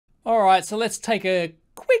All right, so let's take a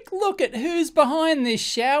quick look at who's behind this,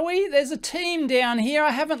 shall we? There's a team down here.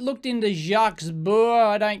 I haven't looked into Jacques Boer.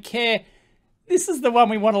 I don't care. This is the one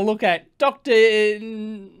we want to look at. Dr.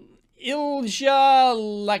 Ilja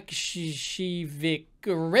Lakshivik,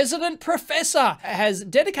 resident professor, has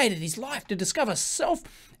dedicated his life to discover self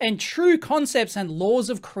and true concepts and laws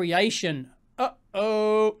of creation.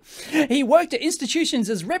 Uh-oh. He worked at institutions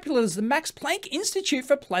as reputable as the Max Planck Institute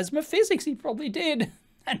for Plasma Physics. He probably did.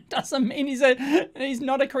 That doesn't mean he's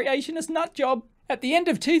not a creationist nut job. At the end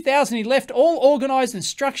of 2000, he left all organised and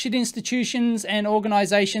structured institutions and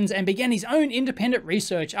organisations and began his own independent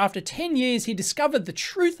research. After 10 years, he discovered the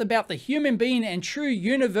truth about the human being and true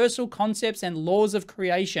universal concepts and laws of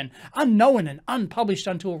creation, unknown and unpublished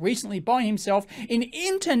until recently by himself in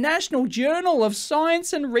International Journal of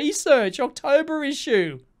Science and Research, October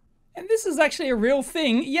issue. And this is actually a real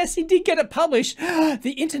thing. Yes, he did get it published.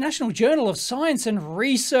 The International Journal of Science and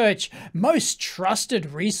Research, most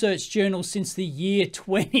trusted research journal since the year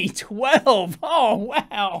 2012. Oh,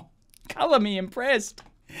 wow. Colour me impressed.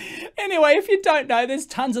 Anyway, if you don't know, there's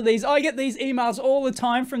tons of these. I get these emails all the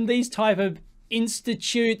time from these type of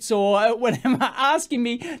institutes or whatever asking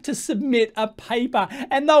me to submit a paper,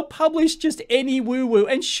 and they'll publish just any woo-woo.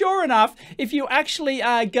 And sure enough, if you actually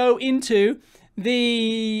go into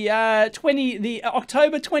the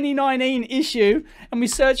October 2019 issue and we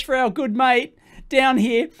search for our good mate down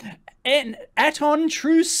here, an Aton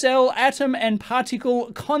True Cell Atom and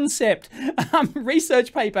Particle Concept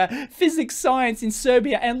research paper, physics science in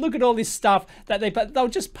Serbia, and look at all this stuff that they'll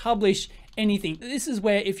just publish anything. This is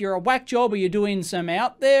where if you're a whack job or you're doing some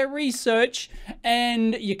out there research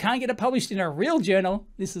and you can't get it published in a real journal,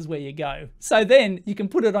 this is where you go. So then you can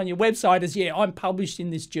put it on your website as, yeah, I'm published in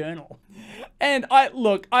this journal. And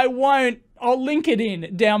I'll link it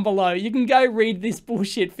in down below. You can go read this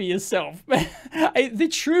bullshit for yourself. The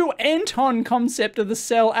true Anton concept of the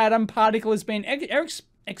cell atom particle has been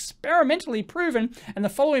experimentally proven, and the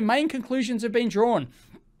following main conclusions have been drawn.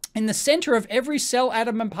 In the center of every cell,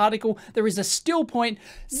 atom, and particle, there is a still point,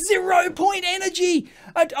 0 point energy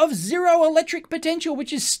of 0 electric potential,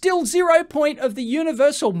 which is still 0 point of the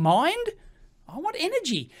universal mind. I want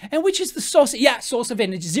energy. And which is the source? Yeah, source of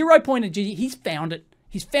energy. 0 point energy. He's found it.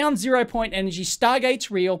 He's found 0 point energy. Stargate's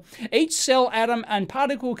real. Each cell, atom, and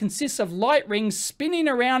particle consists of light rings spinning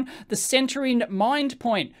around the centering mind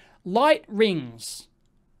point. Light rings.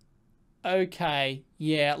 Okay,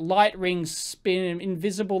 yeah, light rings spin,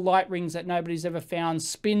 invisible light rings that nobody's ever found,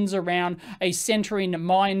 spins around a centering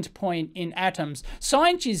mind point in atoms.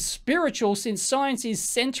 Science is spiritual since science is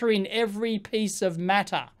centering every piece of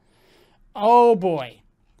matter. Oh boy.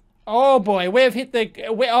 Oh boy, we've hit the,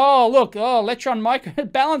 oh look, oh, electron micro,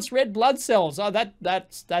 balanced red blood cells. Oh,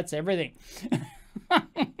 that's everything.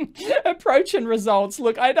 Approach and results.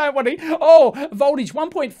 Look, I don't want to... Oh, voltage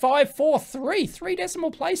 1.543, 3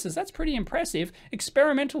 decimal places. That's pretty impressive.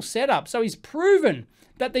 Experimental setup. So he's proven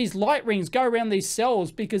that these light rings go around these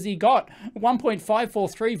cells because he got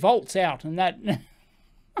 1.543 volts out. And that...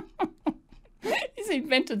 He's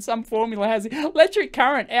invented some formula, has he? Electric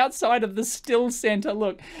current outside of the still center.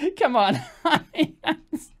 Look, come on.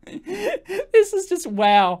 This is just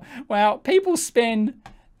wow. Wow. People spend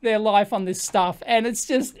their life on this stuff, and it's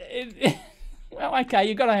just, well, okay,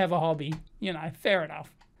 you've got to have a hobby, you know, fair enough.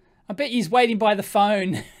 I bet he's waiting by the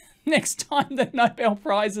phone next time the Nobel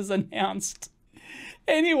Prize is announced.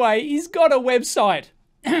 Anyway, he's got a website.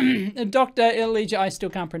 Dr. Elijah, I still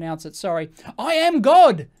can't pronounce it, sorry. I am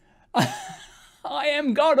God. I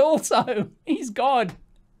am God also. He's God.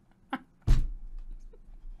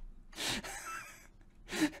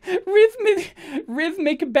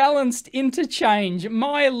 Rhythmic balanced interchange.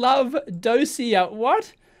 My love dossier.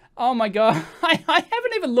 What? Oh my God. I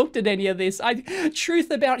haven't even looked at any of this.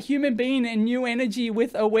 Truth about human being and new energy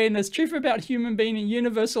with awareness. Truth about human being and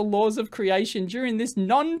universal laws of creation during this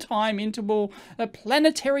non-time interval. A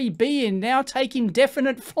planetary being now taking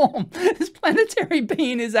definite form. This planetary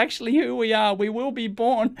being is actually who we are. We will be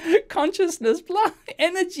born. Consciousness plus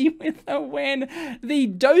energy with awareness. The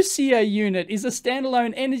dossier unit is a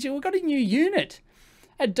standalone energy. We've got a new unit.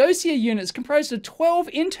 A dossier unit is composed of 12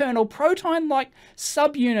 internal proton-like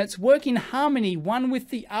subunits work in harmony one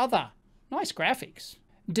with the other. Nice graphics.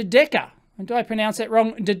 Dodeca. Do I pronounce that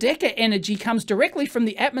wrong? Dodeca energy comes directly from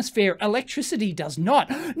the atmosphere. Electricity does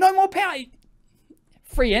not. No more power.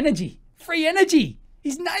 Free energy. Free energy.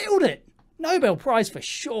 He's nailed it. Nobel Prize for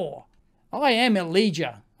sure. I am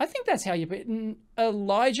Elijah. I think that's how you put it.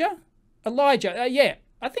 Elijah? Elijah. Yeah.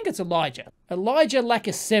 I think it's Elijah. Elijah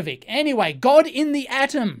Lakasevic. Anyway, God in the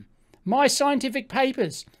Atom. My scientific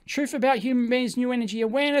papers. Truth about human beings, new energy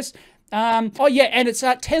awareness. Oh yeah, and it's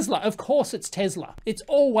Tesla. Of course it's Tesla. It's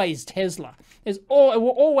always Tesla. We're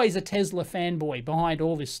always a Tesla fanboy behind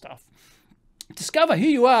all this stuff. Discover who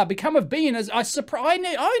you are. Become a being. As I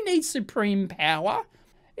need supreme power.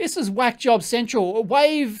 This is Whack Job Central.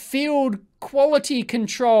 Wave field quality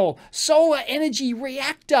control. Solar energy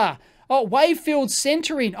reactor. Oh, wave field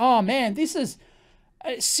centering. Oh man, this is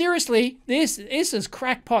seriously. This is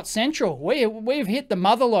crackpot central. We've hit the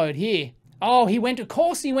mother lode here. Oh, he went to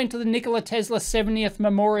the Nikola Tesla 70th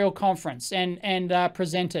Memorial Conference and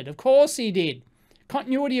presented. Of course he did.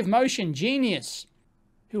 Continuity of motion, genius.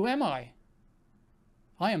 Who am I?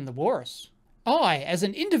 I am the Walrus. I, as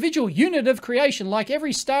an individual unit of creation, like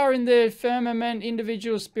every star in the firmament,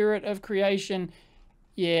 individual spirit of creation.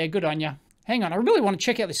 Yeah, good on ya. Hang on, I really want to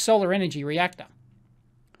check out this solar energy reactor.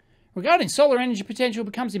 Regarding solar energy potential, it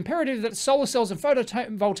becomes imperative that solar cells and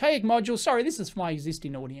photovoltaic modules, sorry, this is for my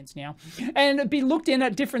existing audience now, and be looked in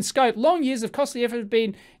at different scope. Long years of costly effort have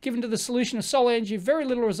been given to the solution of solar energy, very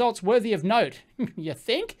little results worthy of note. You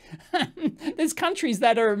think? There's countries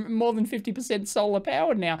that are more than 50% solar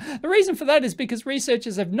powered now. The reason for that is because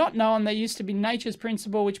researchers have not known there used to be nature's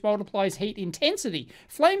principle which multiplies heat intensity.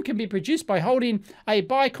 Flame can be produced by holding a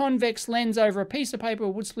biconvex lens over a piece of paper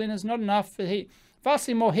or wood splinters, not enough for heat.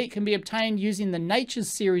 Vastly more heat can be obtained using the nature's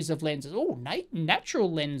series of lenses. Oh,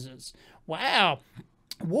 natural lenses. Wow.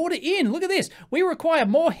 Water in. Look at this. We require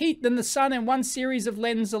more heat than the sun, and one series of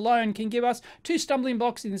lenses alone can give us 2 stumbling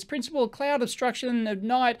blocks in this principle. Cloud obstruction of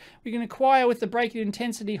night. We can acquire with the breaking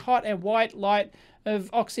intensity hot and white light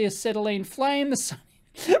of oxyacetylene flame. The sun,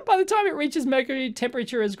 by the time it reaches Mercury,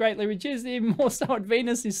 temperature is greatly reduced. Even more so at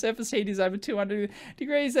Venus, whose surface heat is over 200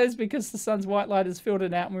 degrees. That's because the sun's white light is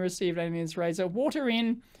filtered out and we receive only its rays. So water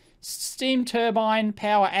in, steam turbine,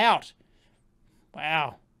 power out.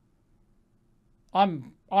 Wow.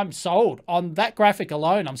 I'm sold. On that graphic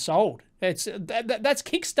alone, I'm sold. That's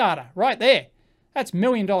Kickstarter right there. That's $1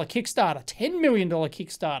 million Kickstarter, $10 million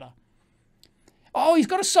Kickstarter. Oh, he's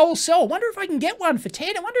got a solar cell. Wonder if I can get one for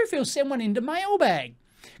 10. I wonder if he'll send one into mailbag.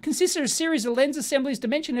 Consists of a series of lens assemblies,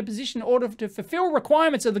 dimension and position in order to fulfill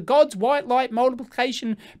requirements of the God's white light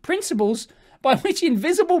multiplication principles by which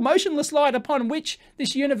invisible motionless light upon which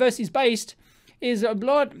this universe is based is a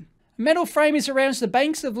blood. Metal frame is surrounds the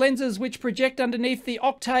banks of lenses which project underneath the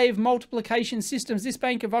octave multiplication systems. This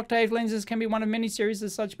bank of octave lenses can be one of many series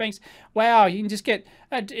of such banks. Wow, you can just get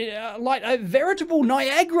a veritable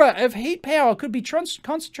Niagara of heat power. Could be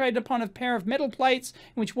concentrated upon a pair of metal plates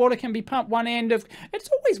in which water can be pumped one end of. It's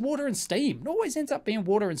always water and steam. It always ends up being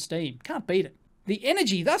water and steam. Can't beat it. The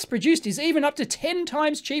energy thus produced is even up to 10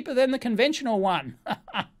 times cheaper than the conventional one.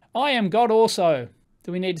 I am God also.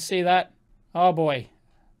 Do we need to see that? Oh boy.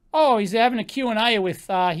 Oh, he's having a Q&A with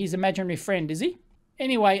his imaginary friend, is he?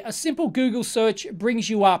 Anyway, a simple Google search brings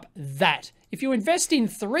you up that. If you invest in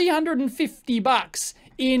 $350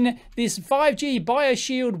 in this 5G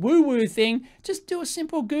Bioshield woo-woo thing, just do a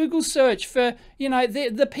simple Google search for, you know,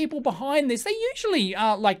 the people behind this. They usually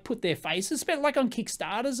like put their faces, like on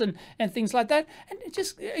Kickstarters and things like that. And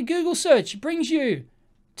just a Google search brings you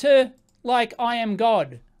to, like, I am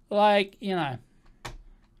God. Like, you know.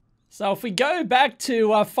 So if we go back to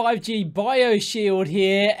 5G Bioshield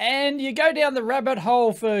here, and you go down the rabbit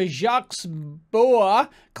hole for Jacques Boer,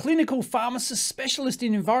 clinical pharmacist, specialist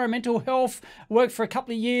in environmental health, worked for a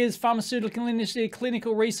couple of years, pharmaceutical industry,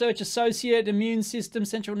 clinical research associate, immune system,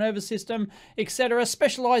 central nervous system, etc.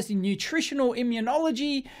 Specialized in nutritional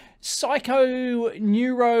immunology,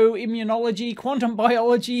 psychoneuroimmunology, quantum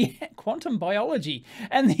biology,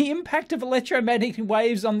 and the impact of electromagnetic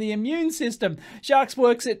waves on the immune system. Jacques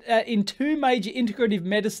works in 2 major integrative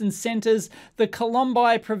medicine centers, the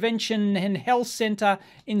Colombi Prevention and Health Center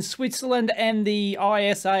in Switzerland and the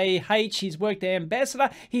ISAH. He's worked as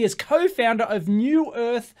ambassador. He is co-founder of New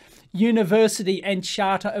Earth University and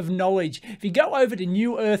Charter of Knowledge. If you go over to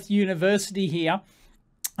New Earth University here,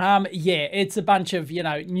 yeah, it's a bunch of, you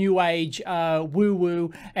know, new age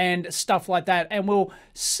woo-woo and stuff like that. And we'll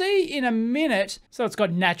see in a minute. So it's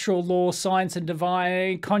got natural law, science and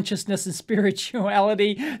divine, consciousness and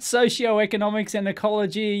spirituality, socioeconomics and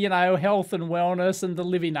ecology, you know, health and wellness and the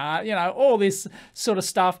living art, you know, all this sort of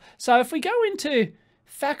stuff. So if we go into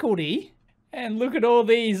faculty and look at all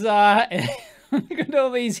these, look at all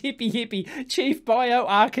these hippie chief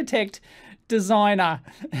bioarchitect, designer,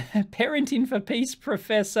 parenting for peace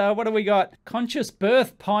professor, what do we got? Conscious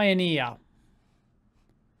birth pioneer,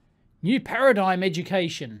 new paradigm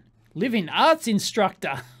education, living arts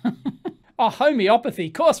instructor. Oh, homeopathy,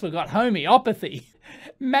 of course we've got homeopathy.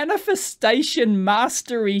 Manifestation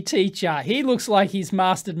mastery teacher, he looks like he's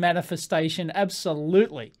mastered manifestation,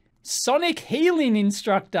 absolutely. Sonic healing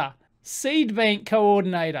instructor, Seed bank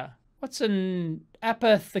coordinator. What's an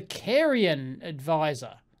apothecarian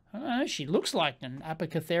advisor? I don't know, she looks like an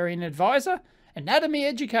apothecarian advisor. Anatomy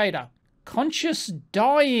educator. Conscious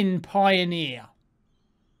dying pioneer.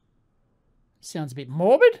 Sounds a bit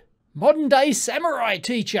morbid. Modern day samurai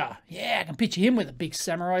teacher. Yeah, I can picture him with a big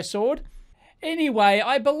samurai sword. Anyway,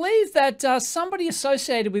 I believe that somebody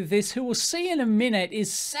associated with this, who we'll see in a minute,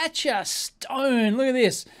 is Sacha Stone. Look at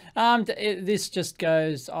this. This just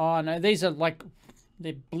goes on. Oh, no, these are like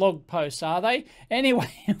the blog posts, are they?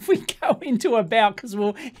 Anyway, if we go into about, because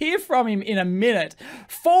we'll hear from him in a minute.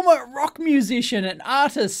 Former rock musician and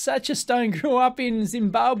artist Sacha Stone grew up in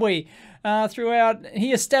Zimbabwe.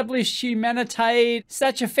 He established Humanitaid.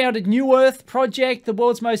 Sacha founded New Earth Project, the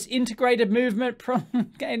world's most integrated movement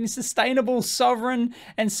and sustainable, sovereign,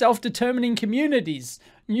 and self-determining communities.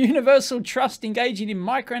 Universal Trust engaging in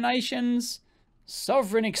micronations.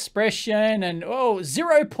 Sovereign expression and,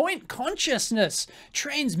 0 point consciousness,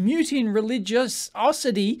 transmuting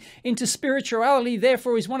religiosity into spirituality.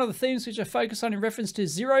 Therefore, is one of the themes which I focus on in reference to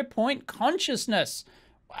 0 point consciousness.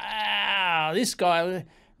 Wow, this guy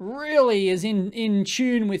really is in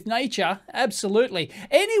tune with nature. Absolutely.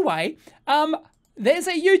 Anyway, there's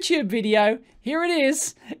a YouTube video. Here it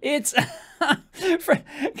is. It's for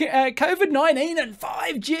COVID-19 and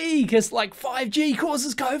 5G, because like 5G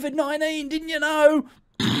causes COVID-19, didn't you know?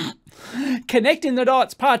 Connecting the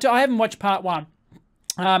dots, part 2. I haven't watched part 1.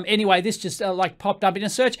 Anyway, this just like popped up in a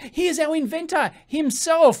search. Here's our inventor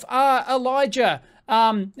himself, Elijah.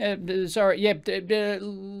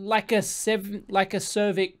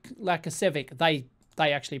 Lakasevic.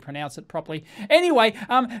 They actually pronounce it properly. Anyway,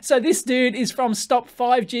 so this dude is from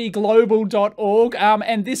stop5gglobal.org,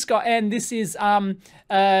 and this is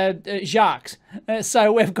Jacques.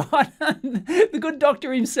 So we've got the good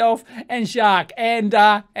doctor himself and Jacques and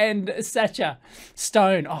Sacha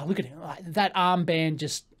Stone. Oh, look at him! That armband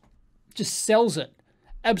just sells it.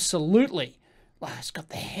 Absolutely. It's got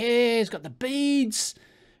the hair, it's got the beads,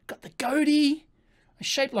 got the goatee,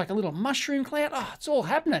 shaped like a little mushroom cloud. Oh, it's all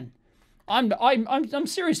happening. I'm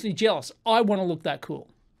seriously jealous. I want to look that cool.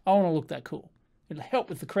 It'll help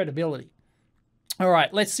with the credibility. All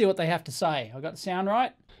right, let's see what they have to say. I got the sound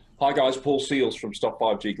right? Hi guys, Paul Seals from Stop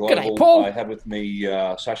 5G Global. G'day, Paul. I have with me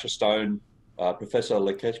Sacha Stone, Professor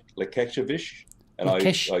Lekeshevich, and I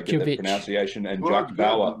get the pronunciation, and Jack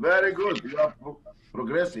Bauer. Very good. You are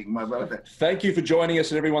progressing, my brother. Thank you for joining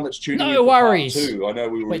us, and everyone that's tuning in. No worries. Part 2. I know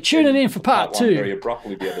we're tuning in for part 2 very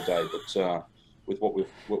abruptly the other day, but with what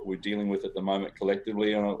we're dealing with at the moment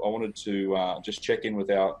collectively, and I wanted to just check in with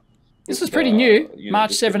our. This is pretty new,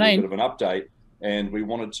 March 17. A bit of an update, and we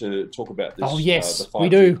wanted to talk about this. Oh yes, the 5G we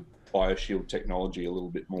do. Bioshield technology a little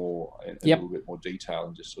bit more, in a little bit more detail,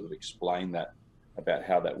 and just sort of explain that about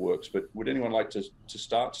how that works. But would anyone like to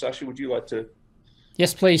start? Sacha, would you like to?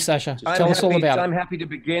 Yes, please, Sacha. Tell us all about it. I'm happy to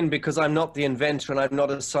begin because I'm not the inventor and I'm not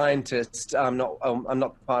a scientist. I'm not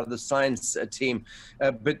part of the science team.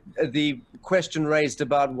 But the question raised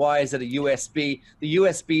about why is it a USB? The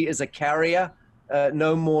USB is a carrier,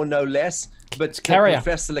 no more, no less. But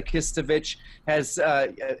Professor Lekeshevich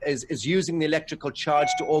is using the electrical charge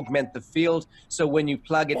to augment the field. So when you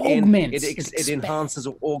plug it in, it enhances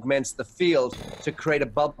or augments the field to create a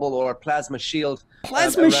bubble or a plasma shield.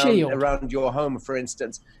 Around your home, for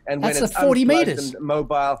instance. And when it's 40 meters and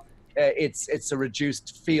mobile, it's a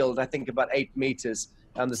reduced field. I think about 8 meters.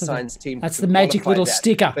 The science team. That's the magic little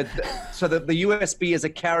sticker. But so the USB is a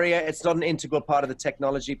carrier. It's not an integral part of the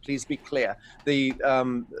technology. Please be clear. The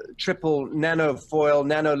triple nanofoil,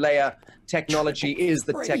 nano-layer technology is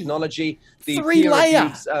the technology. The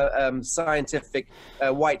three-layer scientific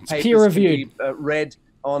white papers can be read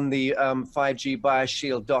on the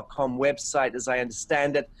 5gbioshield.com website, as I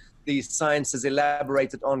understand it. The science is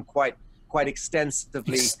elaborated on quite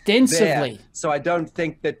extensively. There. So I don't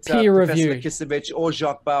think that Professor Lekeshevich or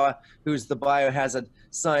Jacques Bauer, who's the biohazard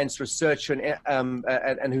science researcher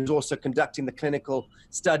and who's also conducting the clinical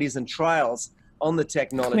studies and trials on the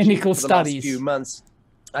technology for the last few months,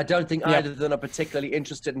 I don't think either of them are particularly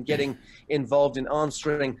interested in getting involved in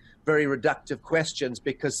answering very reductive questions,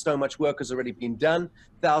 because so much work has already been done.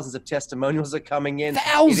 Thousands of testimonials are coming in.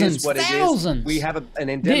 Thousands, it is what thousands. It is. We have an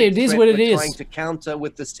endemic threat we're trying to counter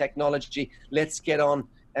with this technology. Let's get on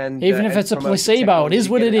and even if it's a placebo, it is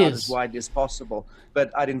what it is. As widely as possible.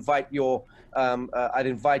 But I'd invite your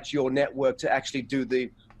network to actually do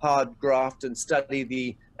the hard graft and study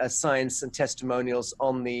the science and testimonials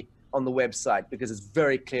on the website, because it's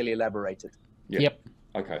very clearly elaborated. Yep.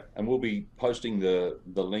 Okay, and we'll be posting the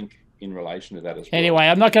link in relation to that as well. Anyway,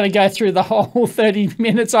 I'm not going to go through the whole 30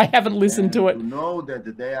 minutes. I haven't listened to it. You know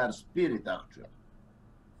that they are spirit, actually.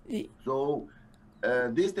 So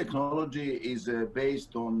this technology is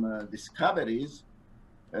based on discoveries,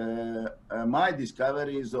 my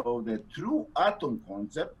discoveries of the true atom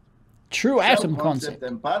concept, True atom concept,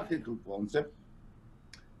 and particle concept,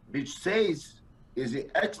 which says is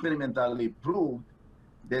experimentally proved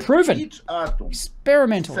that each atom,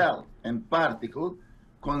 experimental, cell, and particle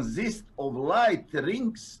consist of light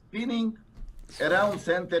rings spinning around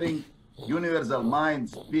centering universal mind,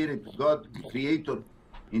 spirit, God, creator,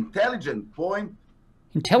 intelligent point,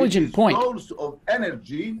 source of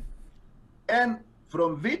energy, and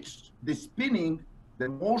from which the spinning, the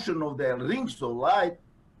motion of the rings of light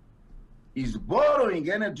is borrowing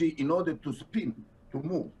energy in order to spin, to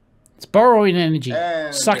move. It's borrowing energy,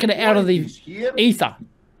 sucking it out of the ether.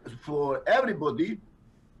 For everybody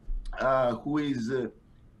who is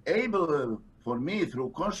able, for me,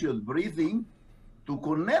 through conscious breathing, to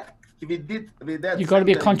connect with that. You've got to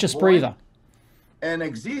be a conscious breather. And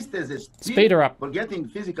exist as a speeder up. Forgetting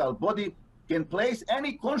physical body, can place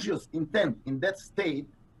any conscious intent in that state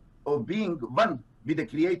of being one with the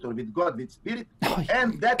creator, with God, with spirit.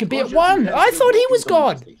 And that could be at one. I thought he was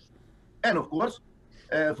God. And of course,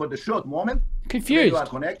 for the short moment, confused, you are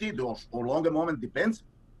connected, or longer moment, depends.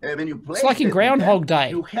 When you place it's like in Groundhog Day.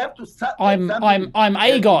 You have to I'm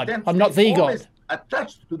a God. I'm not the God.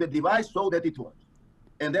 Attached to the device so that it works.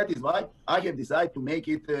 And that is why I have decided to make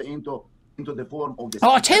it into the form of this.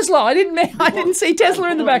 Oh, Tesla! I didn't see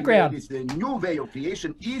Tesla in the background. It's a new way of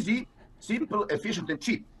creation, easy, simple, efficient, and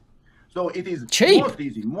cheap. So it is cheap, most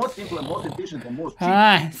easy, more simple, and most efficient, and most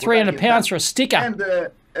cheap. 300 pounds for a sticker. And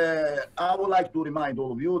I would like to remind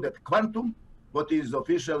all of you that quantum, what is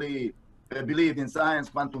officially believed in science,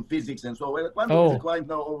 quantum physics, and so on. Quantum is quite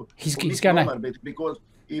now. He's going to because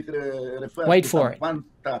it refers wait to for some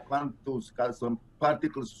quantum, some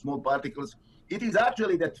particles, small particles. It is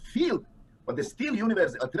actually that field of the still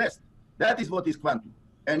universe at rest. That is what is quantum.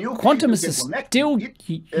 And you quantum is still.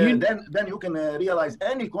 Then you can realize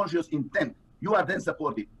any conscious intent. You are then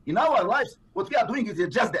supported. In our lives, what we are doing is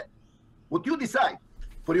just that. What you decide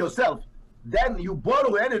for yourself, then you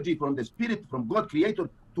borrow energy from the spirit, from God Creator,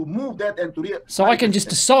 to move that and to realize. So I can just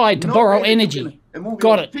decide to borrow energy.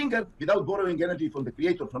 Got it. Finger without borrowing energy from the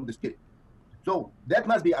Creator, from the spirit. So that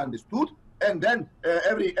must be understood. And then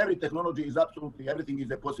every technology is absolutely, everything is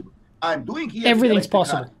possible. I'm doing here. Everything's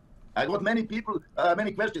possible. I got many people,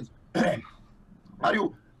 many questions. Are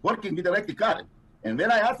you working with electric current? And when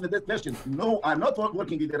I asked that question, no, I'm not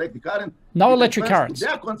working with electric current. No electric currents.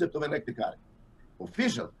 Their concept of electric current.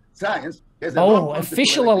 Official science has a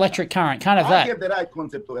official electric current. Kind of that. I have the right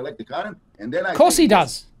concept of electric current, and then of course he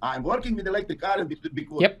does. I'm working with electric current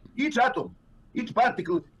because each atom, each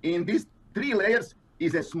particle in these 3 layers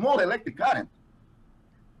is a small electric current.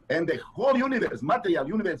 And the whole universe, material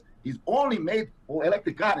universe, is only made of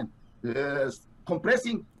electric current,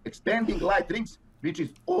 compressing, expanding light rings, which is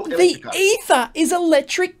all electric current. The ether is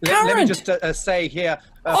electric current. Let me just say here,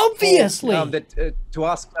 obviously, that to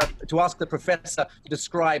ask the professor to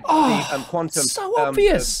describe the quantum. So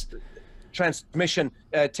obvious. Transmission,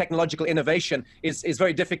 technological innovation is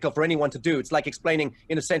very difficult for anyone to do. It's like explaining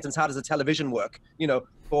in a sentence, how does a television work,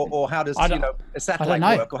 or how does a satellite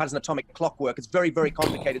work, or how does an atomic clock work? It's very, very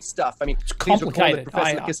complicated stuff. I mean, it's complicated.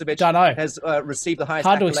 Professor Lakisevich has received the highest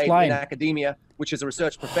accolade in academia, which is a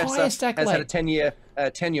research professor, has had a 10-year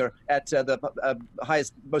tenure at the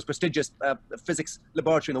highest, most prestigious physics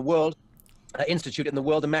laboratory in the world. Institute in the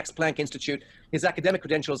world, the Max Planck Institute. His academic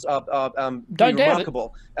credentials are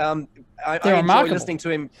remarkable. I enjoy listening to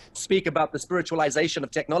him speak about the spiritualization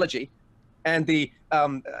of technology and the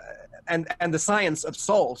and the science of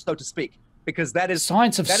soul, so to speak, because that is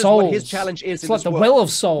science of soul. Is what his challenge is. It's like the well of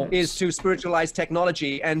soul is to spiritualize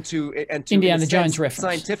technology and to Indiana Jones reference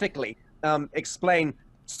scientifically explain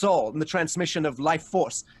soul and the transmission of life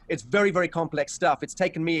force. It's very, very complex stuff. It's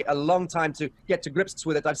taken me a long time to get to grips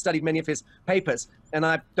with it. I've studied many of his papers, and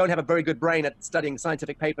I don't have a very good brain at studying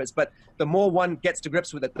scientific papers, but the more one gets to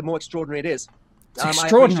grips with it, the more extraordinary it is. It's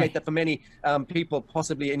extraordinary. I appreciate that for many people,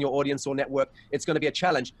 possibly in your audience or network, it's going to be a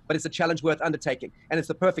challenge, but it's a challenge worth undertaking. And it's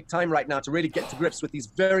the perfect time right now to really get to grips with these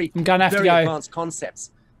very, very advanced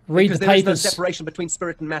concepts. Read the papers. There is no separation between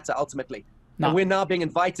spirit and matter, ultimately. No. And we're now being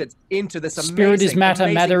invited into this amazing, spirit is matter,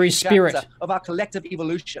 matter is spirit of our collective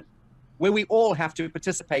evolution, where we all have to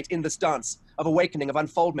participate in this dance of awakening, of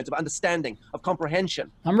unfoldment, of understanding, of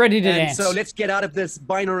comprehension. I'm ready to dance. So let's get out of this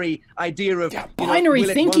binary idea of binary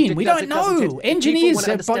thinking. We don't know. Engineers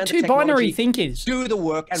are two binary thinkers. Do the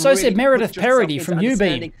work. And so really said Meredith Parody from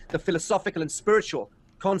UBeam. The philosophical and spiritual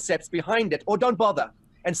concepts behind it, or don't bother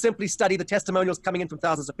and simply study the testimonials coming in from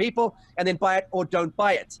thousands of people and then buy it or don't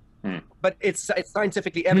buy it. But it's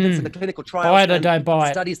scientifically evidence in the clinical trials. Buy it or don't buy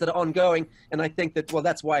it. Studies that are ongoing. And I think that, well,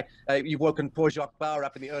 that's why you've woken poor Jacques Bauer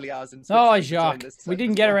up in the early hours. Oh, Jacques. We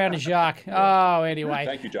didn't get around to Jacques. Yeah. Oh, anyway.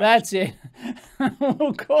 Thank you, Jacques. That's it.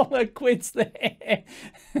 We'll call it quits there.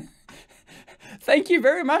 Thank you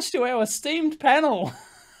very much to our esteemed panel.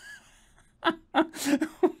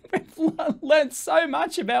 We've learned so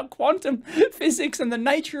much about quantum physics and the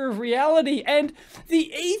nature of reality, and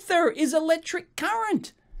the ether is electric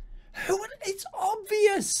current. It's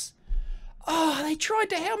obvious. Oh, they tried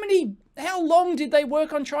to, how long did they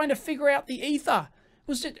work on trying to figure out the ether?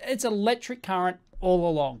 It's electric current all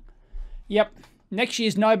along. Yep, next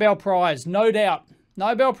year's Nobel Prize, no doubt.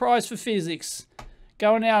 Nobel Prize for physics.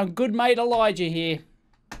 Going our good mate Elijah here.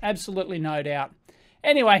 Absolutely no doubt.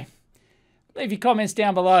 Anyway, leave your comments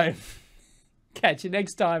down below. Catch you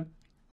next time.